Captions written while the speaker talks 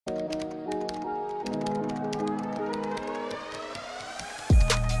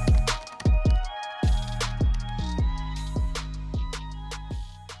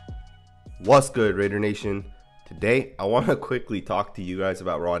What's good, Raider Nation? Today, I want to quickly talk to you guys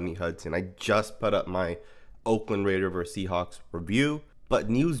about Rodney Hudson. I just put up my Oakland Raider vs. Seahawks review, but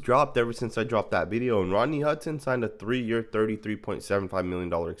news dropped ever since I dropped that video, and Rodney Hudson signed a 3-year, $33.75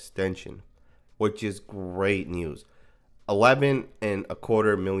 million extension, which is great news.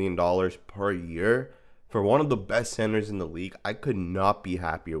 $11.25 million per year for one of the best centers in the league. I could not be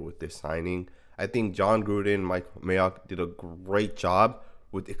happier with this signing. I think John Gruden and Mike Mayock did a great job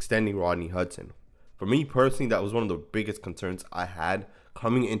with extending Rodney Hudson. For me personally, that was one of the biggest concerns I had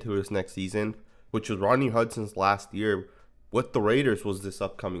coming into this next season, which was Rodney Hudson's last year with the Raiders was this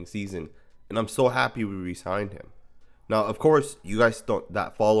upcoming season, and I'm so happy we re-signed him. Now, of course, you guys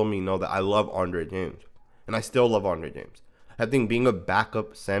that follow me know that I love Andre James, and I still love Andre James. I think being a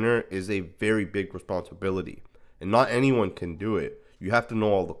backup center is a very big responsibility, and not anyone can do it. You have to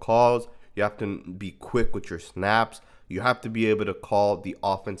know all the calls. You have to be quick with your snaps. You have to be able to call the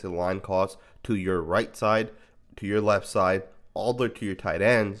offensive line calls to your right side, to your left side, all the way to your tight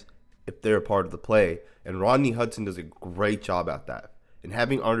ends if they're a part of the play. And Rodney Hudson does a great job at that. And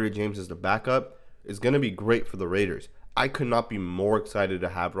having Andre James as the backup is going to be great for the Raiders. I could not be more excited to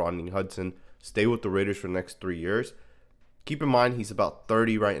have Rodney Hudson stay with the Raiders for the next 3 years. Keep in mind, he's about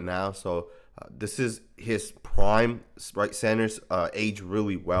 30 right now, so this is his prime. Right, centers age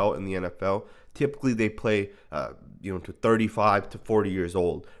really well in the NFL. Typically, they play to 35 to 40 years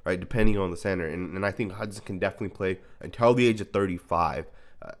old, right, depending on the center. And I think Hudson can definitely play until the age of 35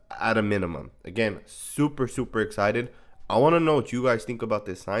 at a minimum. Again, super excited. I want to know what you guys think about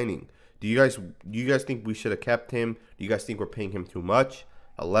this signing. Do you guys think we should have kept him? Do you guys think we're paying him too much?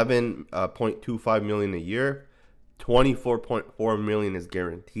 $11.25 million a year. $24.4 million is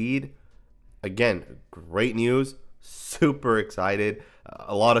guaranteed. Again, great news. Super excited.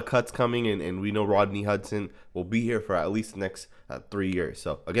 A lot of cuts coming, and we know Rodney Hudson will be here for at least the next 3 years.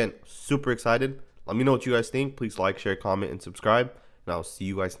 So again, super excited. Let me know what you guys think. Please like, share, comment, and subscribe. And I'll see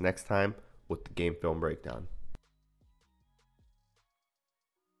you guys next time with the game film breakdown.